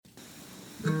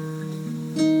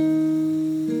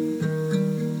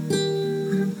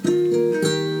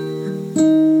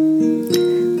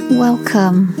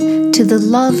Welcome to the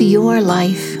Love Your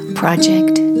Life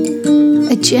project,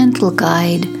 a gentle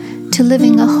guide to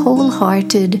living a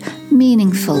wholehearted,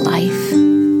 meaningful life.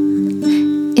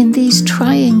 In these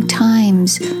trying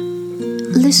times,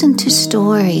 listen to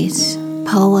stories,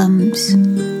 poems,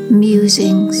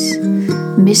 musings,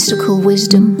 mystical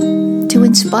wisdom to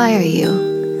inspire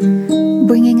you,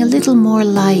 bringing a little more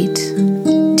light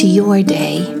to your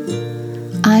day.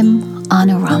 I'm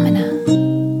Anna Ramana.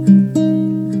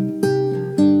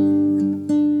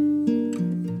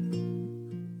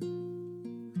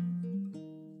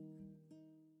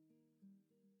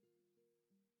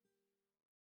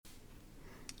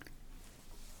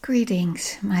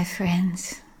 Greetings, my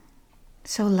friends.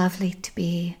 So lovely to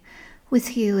be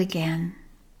with you again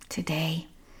today.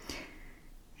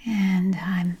 And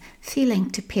I'm feeling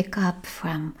to pick up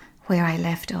from where I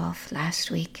left off last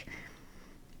week,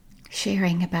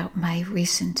 sharing about my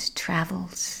recent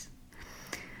travels.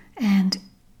 And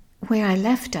where I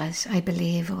left us, I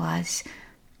believe, was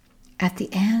at the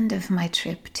end of my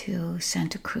trip to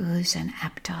Santa Cruz and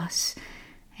Aptos,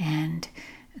 and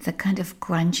the kind of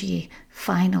grungy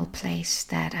final place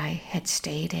that I had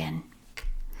stayed in.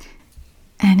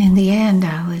 And in the end,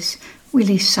 I was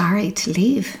really sorry to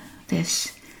leave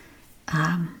this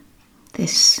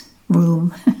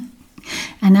room.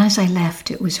 And as I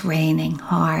left, it was raining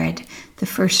hard, the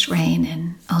first rain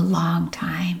in a long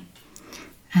time.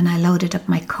 And I loaded up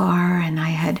my car and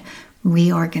I had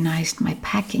reorganized my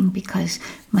packing because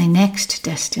my next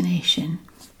destination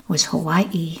was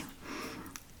Hawaii.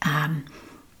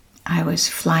 I was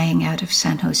flying out of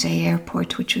San Jose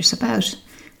Airport, which was about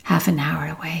half an hour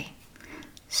away.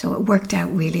 So it worked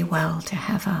out really well to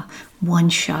have a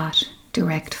one-shot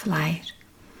direct flight.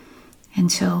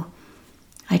 And so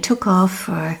I took off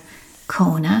for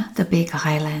Kona, the big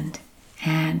island,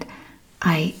 and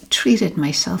I treated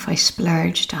myself. I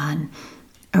splurged on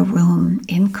a room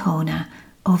in Kona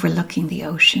overlooking the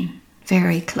ocean,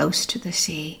 very close to the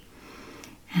sea.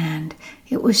 And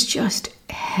it was just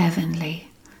heavenly.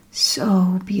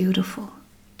 So beautiful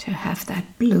to have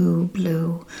that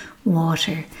blue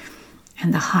water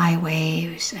and the high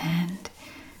waves, and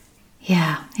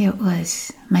yeah, it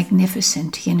was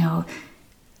magnificent. You know,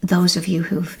 those of you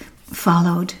who've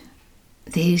followed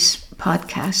these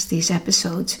podcasts, these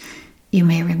episodes, you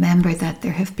may remember that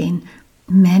there have been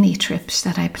many trips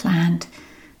that I planned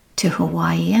to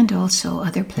Hawaii and also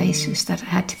other places that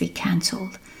had to be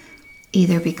cancelled,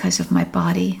 either because of my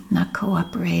body not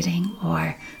cooperating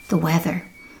or the weather.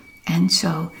 And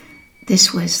so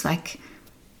this was like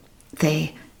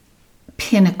the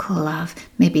pinnacle of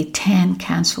maybe 10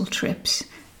 cancelled trips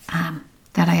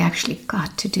that I actually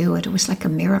got to do it. It was like a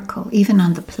miracle. Even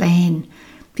on the plane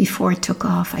before it took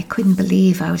off, I couldn't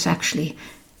believe I was actually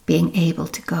being able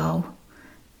to go,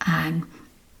 and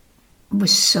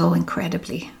was so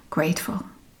incredibly grateful.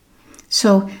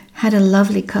 So had a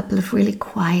lovely couple of really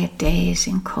quiet days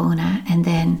in Kona, and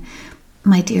then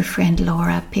my dear friend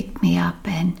Laura picked me up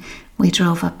and we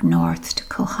drove up north to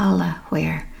Kohala,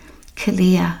 where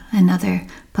Kalia, another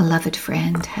beloved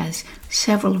friend, has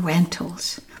several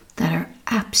rentals that are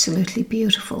absolutely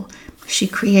beautiful. She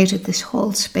created this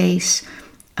whole space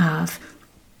of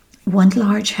one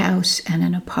large house and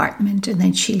an apartment, and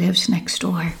then she lives next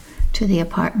door to the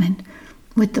apartment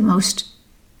with the most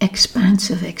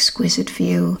expansive, exquisite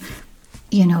view.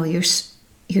 You know, you're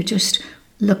just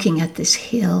looking at this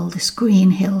hill, this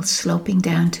green hill sloping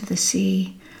down to the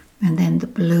sea, and then the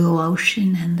blue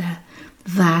ocean and the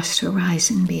vast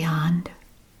horizon beyond.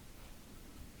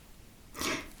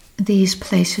 These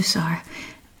places are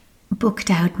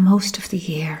booked out most of the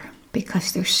year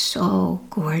because they're so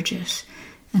gorgeous,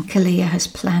 and Kalia has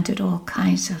planted all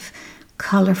kinds of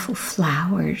colorful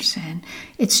flowers, and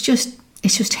it's just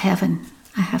heaven,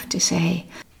 I have to say.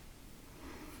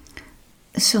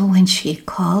 So when she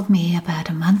called me about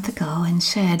a month ago and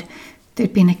said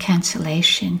there'd been a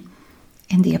cancellation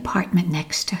in the apartment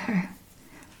next to her,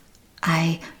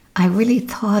 I really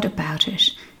thought about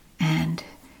it and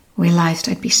realized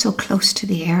I'd be so close to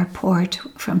the airport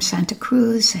from Santa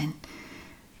Cruz, and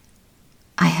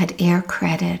I had air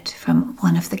credit from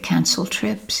one of the canceled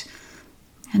trips,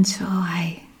 and so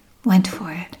I went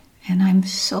for it, and I'm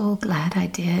so glad I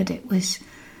did. It was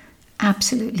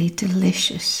absolutely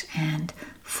delicious and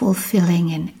fulfilling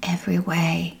in every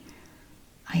way.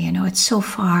 You know, it's so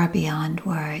far beyond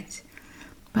words.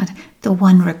 But the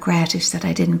one regret is that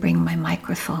I didn't bring my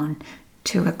microphone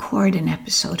to record an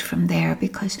episode from there,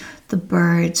 because the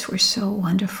birds were so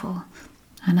wonderful.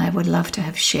 And I would love to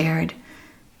have shared,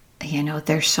 you know,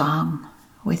 their song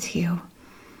with you.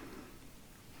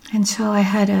 And so I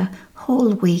had a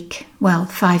whole week,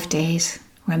 5 days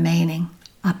remaining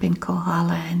up in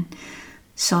Kohala and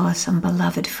saw some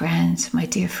beloved friends, my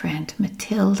dear friend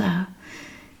Matilda,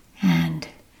 and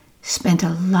spent a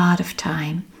lot of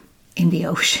time in the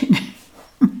ocean.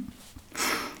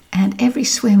 And every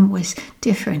swim was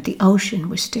different. The ocean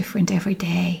was different every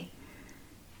day.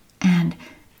 And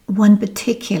one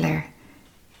particular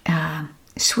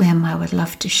swim I would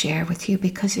love to share with you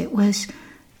because it was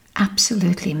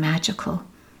absolutely magical.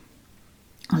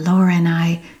 Laura and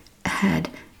I had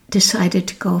decided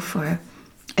to go for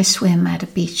a swim at a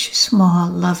beach, small,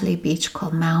 lovely beach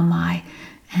called Maumai.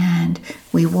 And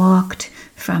we walked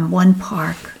from one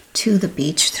park to the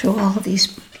beach through all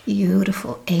these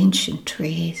beautiful ancient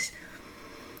trees.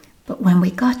 But when we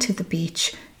got to the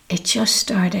beach, it just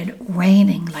started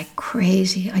raining like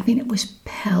crazy. I mean, it was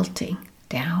pelting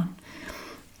down.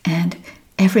 And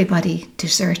everybody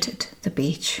deserted the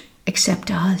beach except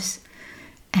us.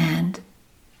 And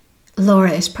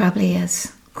Laura is probably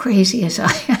as crazy as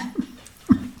I am.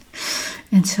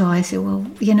 And so I said, well,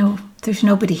 there's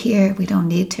nobody here. We don't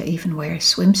need to even wear a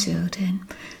swimsuit. And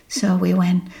so we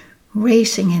went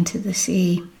racing into the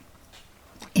sea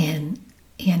in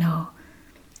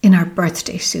our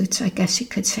birthday suits, I guess you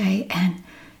could say. And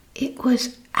it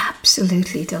was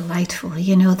absolutely delightful.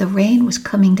 The rain was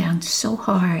coming down so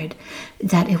hard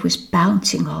that it was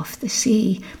bouncing off the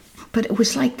sea. But it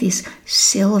was like these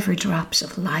silver drops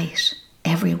of light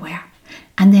everywhere.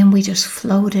 And then we just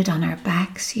floated on our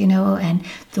backs, and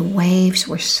the waves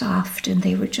were soft and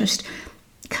they were just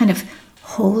kind of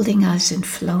holding us and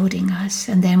floating us.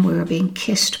 And then we were being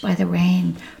kissed by the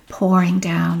rain pouring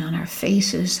down on our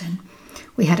faces, and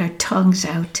we had our tongues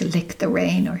out to lick the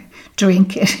rain or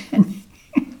drink it. And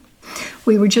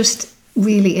we were just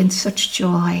really in such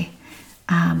joy.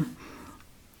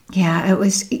 It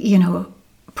was,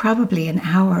 probably an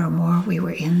hour or more we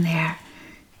were in there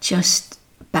just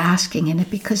basking in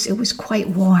it because it was quite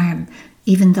warm,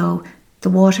 even though the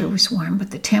water was warm,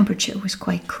 but the temperature was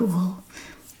quite cool.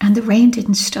 And the rain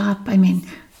didn't stop. I mean,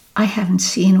 I haven't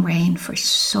seen rain for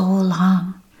so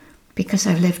long because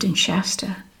I've lived in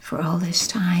Shasta for all this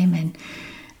time. And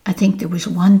I think there was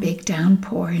one big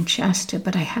downpour in Shasta,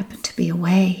 but I happened to be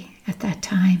away at that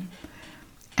time.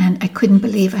 And I couldn't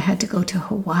believe I had to go to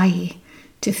Hawaii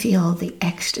to feel the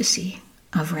ecstasy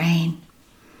of rain.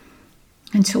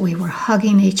 And so we were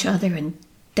hugging each other and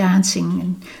dancing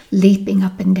and leaping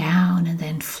up and down and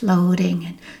then floating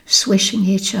and swishing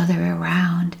each other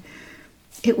around.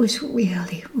 It was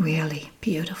really, really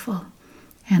beautiful.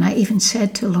 And I even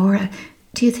said to Laura,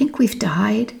 do you think we've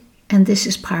died and this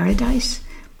is paradise?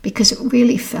 Because it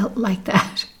really felt like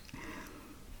that.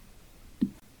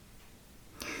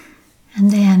 And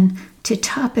then to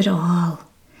top it all,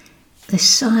 the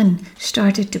sun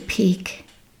started to peak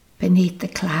beneath the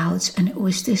clouds, and it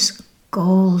was this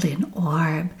golden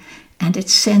orb, and it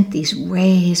sent these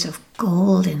rays of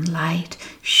golden light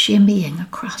shimmying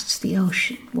across the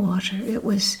ocean water. It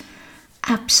was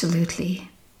absolutely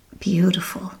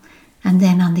beautiful. And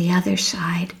then on the other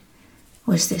side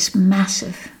was this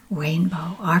massive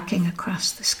rainbow arcing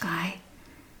across the sky.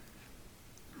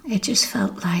 It just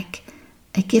felt like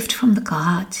a gift from the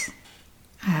gods,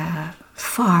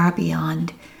 far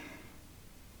beyond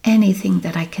anything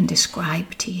that I can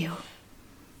describe to you.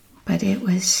 But it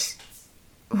was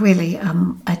really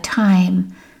a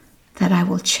time that I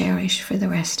will cherish for the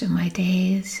rest of my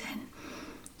days. And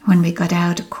when we got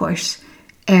out, of course,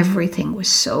 everything was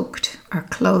soaked. Our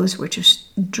clothes were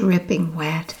just dripping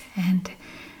wet, and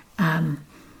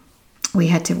we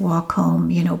had to walk home,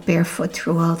 barefoot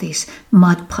through all these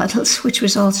mud puddles, which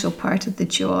was also part of the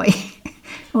joy.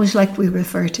 It was like we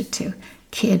reverted to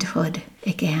kidhood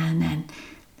again. And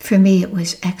for me, it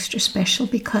was extra special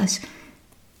because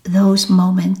those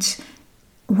moments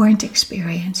weren't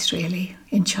experienced really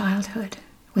in childhood.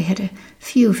 We had a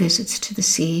few visits to the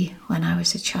sea when I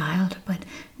was a child, but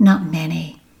not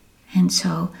many. And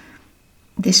so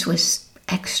this was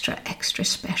extra, extra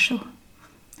special.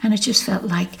 And it just felt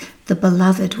like the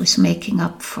beloved was making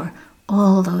up for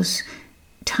all those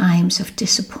times of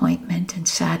disappointment and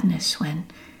sadness when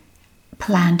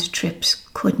planned trips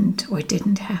couldn't or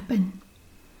didn't happen.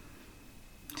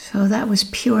 So that was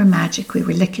pure magic. We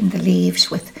were licking the leaves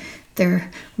with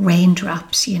their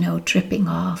raindrops, dripping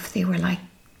off. They were like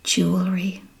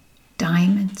jewelry,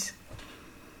 diamonds.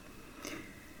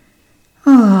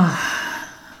 Oh,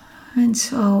 and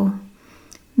so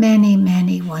many,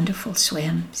 many wonderful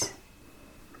swims.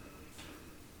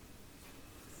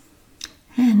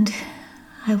 And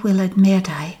I will admit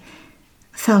I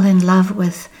fell in love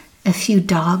with a few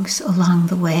dogs along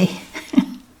the way.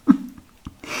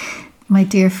 My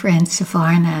dear friend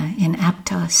Savarna in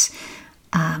Aptos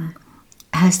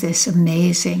has this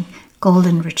amazing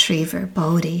golden retriever,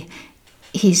 Bodhi.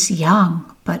 He's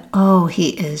young, but oh, he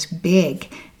is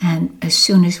big. And as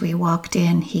soon as we walked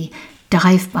in, he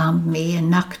dive bombed me and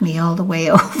knocked me all the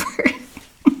way over.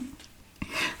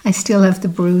 I still have the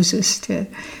bruises to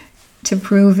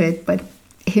prove it, but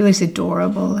he was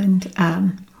adorable. And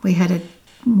we had a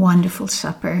wonderful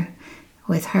supper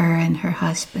with her and her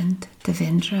husband,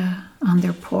 Devendra, on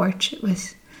their porch. It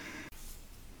was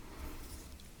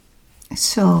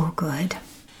so good.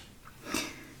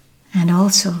 And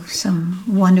also some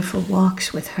wonderful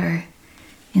walks with her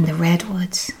in the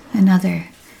redwoods, another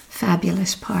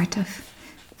fabulous part of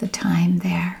the time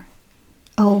there.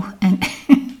 Oh, and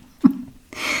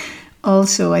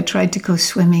also I tried to go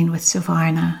swimming with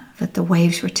Savarna, but the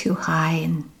waves were too high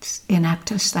in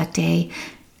Aptos that day.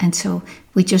 And so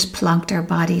we just plunked our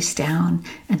bodies down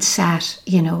and sat,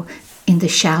 in the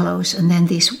shallows. And then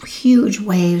these huge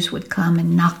waves would come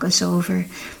and knock us over.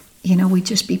 We'd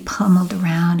just be pummeled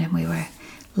around, and we were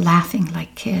laughing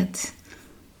like kids.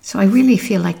 So I really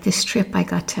feel like this trip I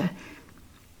got to,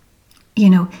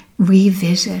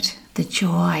 revisit the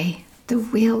joy, the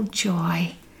real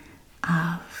joy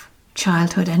of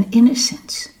childhood and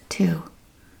innocence too.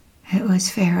 It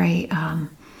was very,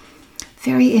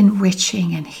 very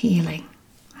enriching and healing,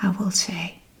 I will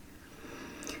say.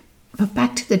 But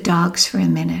back to the dogs for a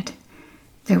minute.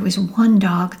 There was one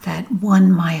dog that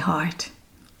won my heart,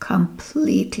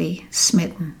 completely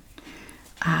smitten.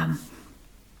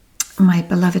 My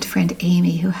beloved friend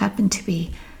Amy, who happened to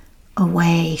be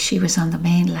away, she was on the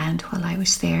mainland while I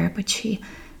was there, but she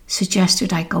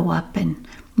suggested I go up and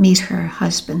meet her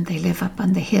husband. They live up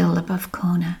on the hill above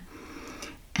Kona,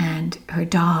 and her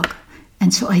dog.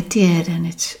 And so I did, and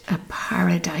it's a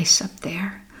paradise up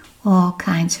there. All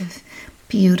kinds of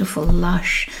beautiful,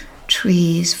 lush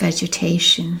trees,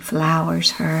 vegetation,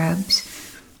 flowers, herbs,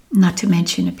 not to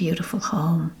mention a beautiful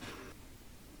home.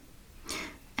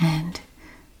 And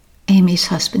Amy's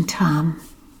husband, Tom,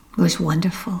 was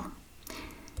wonderful.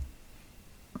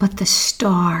 But the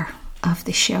star of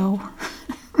the show,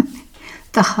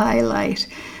 the highlight,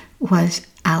 was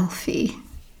Alfie,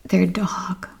 their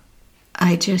dog.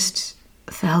 I just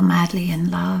fell madly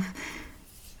in love.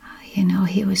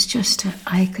 He was just,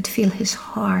 I could feel his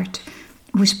heart.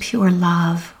 It was pure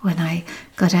love. When I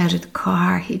got out of the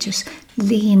car, he just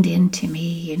leaned into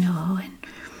me, and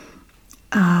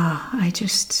I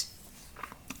just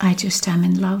am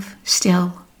in love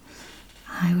still.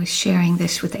 I was sharing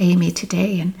this with Amy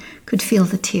today and could feel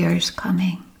the tears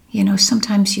coming.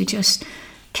 Sometimes you just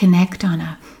connect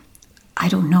on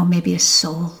maybe a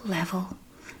soul level.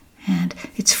 And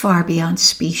it's far beyond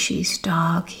species,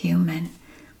 dog, human.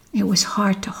 It was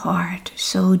heart to heart,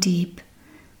 so deep,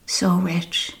 so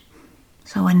rich.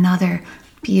 So another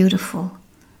beautiful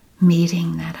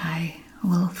meeting that I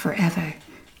will forever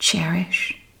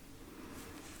cherish.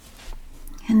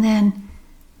 And then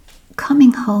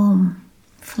coming home,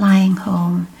 flying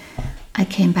home, I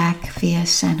came back via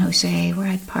San Jose, where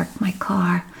I'd parked my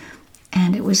car,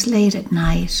 and it was late at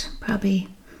night, probably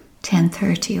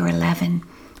 10:30 or 11,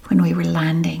 when we were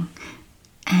landing.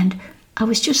 And I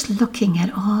was just looking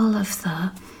at all of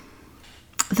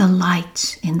the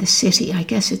lights in the city. I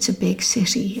guess it's a big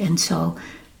city, and so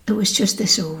it was just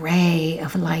this array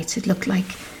of lights. It looked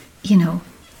like,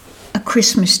 a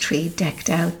Christmas tree decked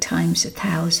out times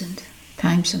 1,000,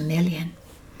 times 1,000,000.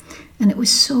 And it was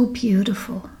so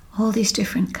beautiful, all these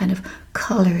different kind of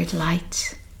colored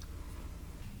lights.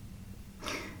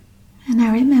 And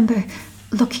I remember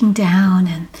looking down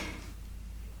and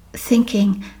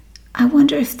thinking, I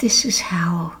wonder if this is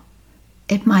how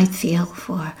it might feel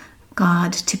for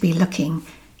God to be looking,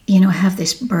 have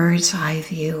this bird's eye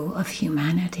view of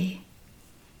humanity.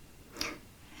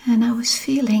 And I was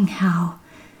feeling how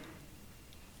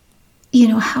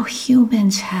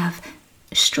humans have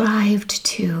strived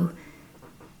to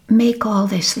make all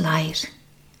this light,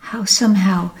 how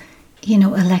somehow,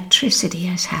 electricity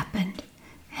has happened,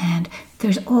 and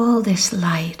there's all this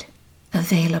light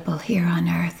available here on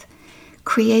earth,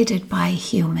 created by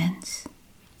humans,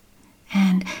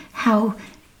 and how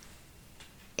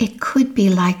it could be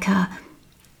like a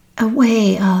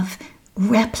way of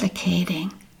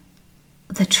replicating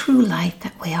the true light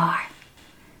that we are.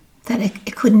 That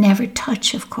it could never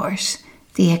touch, of course,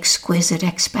 the exquisite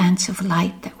expanse of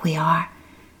light that we are,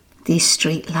 these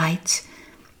street lights.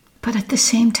 But at the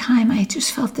same time, I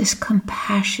just felt this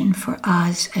compassion for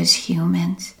us as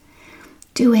humans,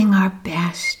 doing our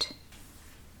best,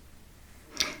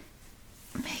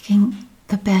 making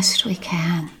the best we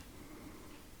can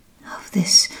of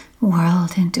this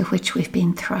world into which we've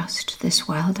been thrust, this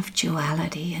world of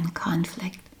duality and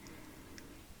conflict.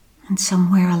 And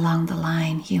somewhere along the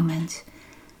line, humans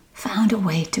found a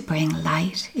way to bring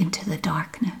light into the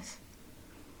darkness.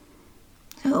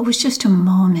 So it was just a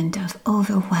moment of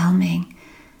overwhelming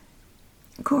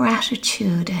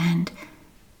gratitude and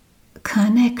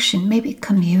connection, maybe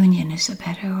communion is a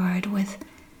better word, with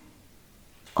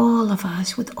all of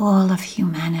us, with all of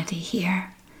humanity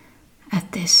here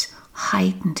at this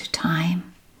heightened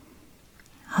time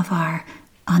of our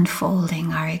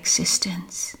unfolding our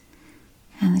existence.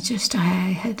 And just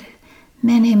I had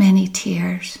many, many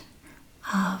tears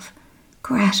of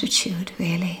gratitude,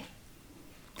 really,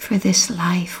 for this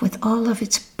life with all of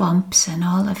its bumps and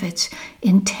all of its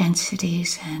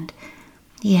intensities. And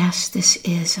yes, this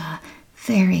is a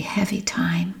very heavy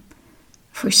time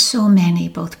for so many,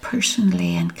 both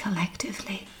personally and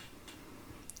collectively.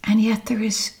 And yet there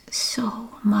is so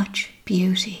much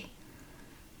beauty.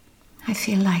 I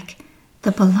feel like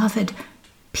the beloved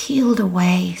peeled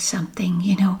away something,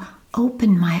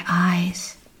 opened my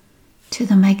eyes to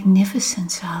the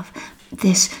magnificence of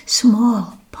this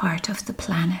small part of the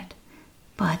planet,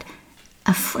 but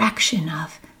a fraction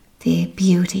of the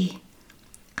beauty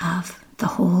of the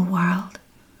whole world.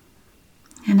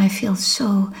 And I feel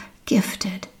so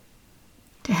gifted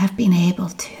to have been able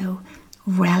to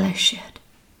relish it,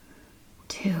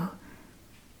 to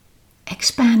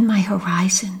expand my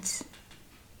horizons.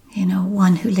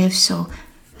 One who lives so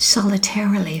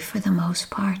solitarily for the most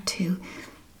part, to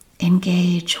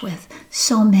engage with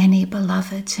so many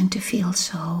beloveds and to feel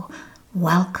so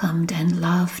welcomed and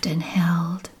loved and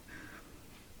held.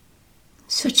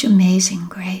 Such amazing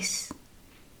grace.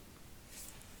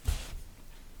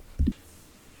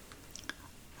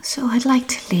 So I'd like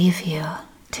to leave you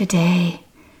today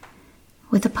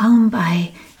with a poem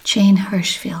by Jane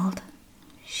Hirshfield.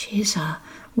 She's a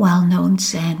well-known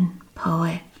Zen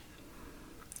poet.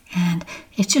 And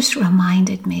it just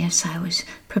reminded me as I was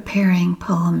preparing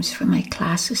poems for my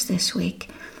classes this week,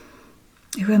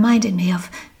 it reminded me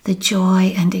of the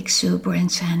joy and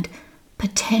exuberance and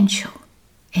potential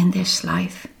in this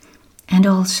life, and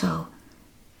also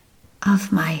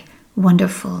of my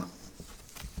wonderful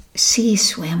sea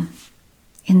swim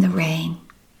in the rain.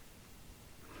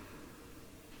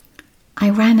 I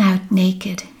ran out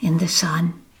naked in the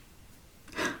sun.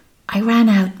 I ran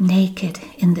out naked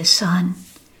in the sun.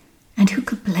 And who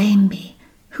could blame me?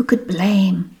 Who could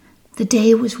blame? The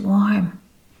day was warm.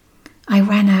 I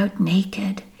ran out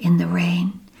naked in the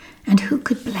rain. And who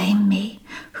could blame me?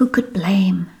 Who could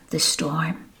blame the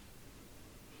storm?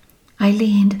 I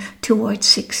leaned toward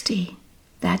 60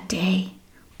 that day,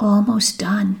 almost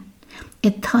done.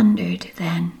 It thundered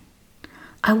then.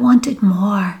 I wanted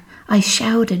more. I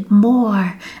shouted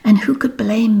more. And who could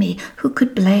blame me? Who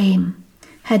could blame?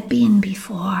 Had been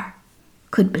before,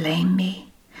 could blame me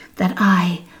that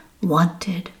I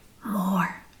wanted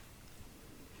more.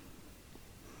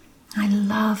 I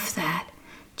love that.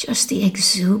 Just the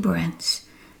exuberance,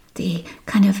 the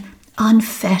kind of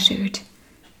unfettered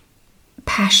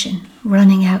passion,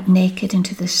 running out naked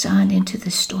into the sun, into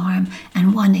the storm,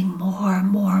 and wanting more,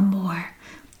 more, more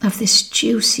of this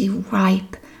juicy,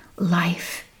 ripe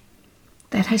life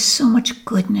that has so much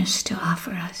goodness to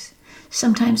offer us.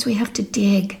 Sometimes we have to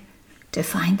dig to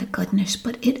find the goodness,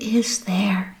 but it is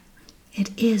there.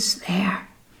 It is there.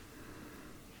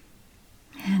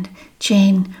 And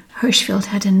Jane Hirshfield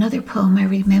had another poem I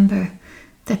remember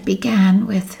that began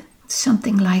with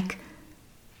something like,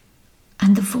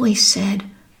 and the voice said,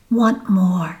 want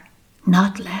more,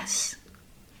 not less.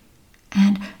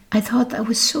 And I thought that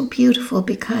was so beautiful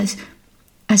because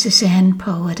as a Zen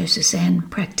poet, as a Zen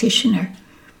practitioner,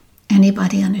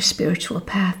 anybody on a spiritual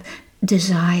path,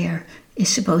 desire is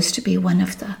supposed to be one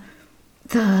of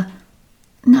the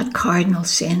not cardinal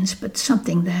sins, but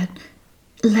something that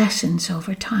lessens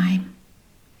over time.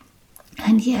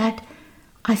 And yet,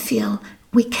 I feel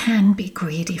we can be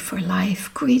greedy for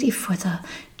life, greedy for the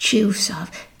juice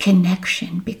of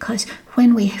connection, because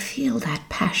when we feel that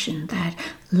passion, that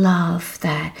love,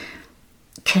 that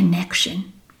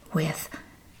connection with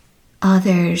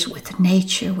others, with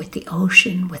nature, with the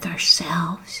ocean, with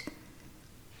ourselves,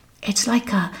 it's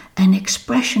like an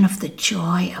expression of the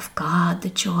joy of God,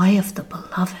 the joy of the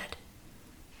beloved.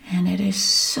 And it is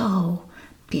so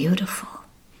beautiful.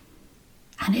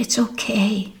 And it's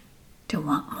okay to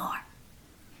want more.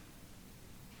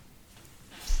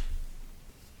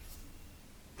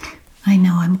 I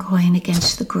know I'm going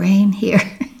against the grain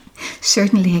here,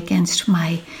 certainly against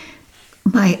my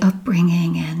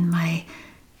upbringing and my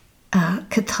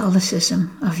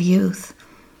Catholicism of youth.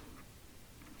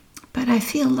 But I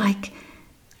feel like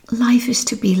life is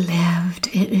to be lived.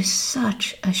 It is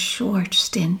such a short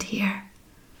stint here.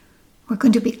 We're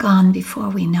going to be gone before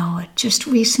we know it. Just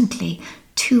recently,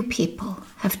 2 people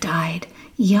have died,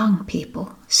 young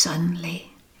people,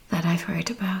 suddenly, that I've heard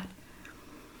about.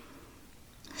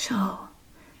 So,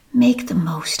 make the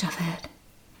most of it.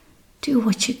 Do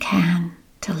what you can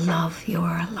to love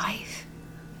your life.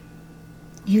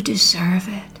 You deserve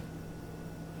it.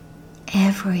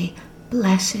 Every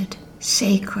blessed,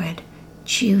 sacred,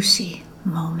 juicy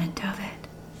moment of it.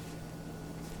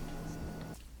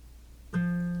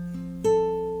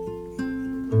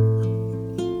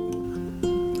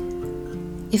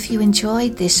 If you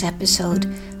enjoyed this episode,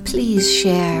 please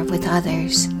share with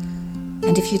others.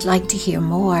 And if you'd like to hear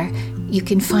more, you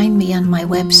can find me on my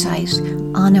website,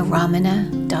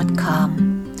 annaramana.com.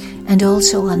 And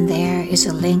also on there is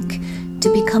a link to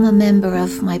become a member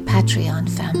of my Patreon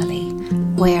family,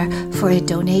 where for a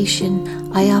donation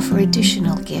I offer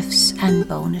additional gifts and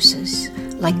bonuses,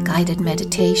 like guided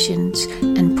meditations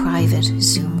and private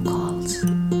Zoom calls.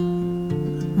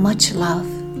 Much love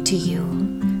to you.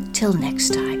 Till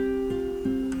next time.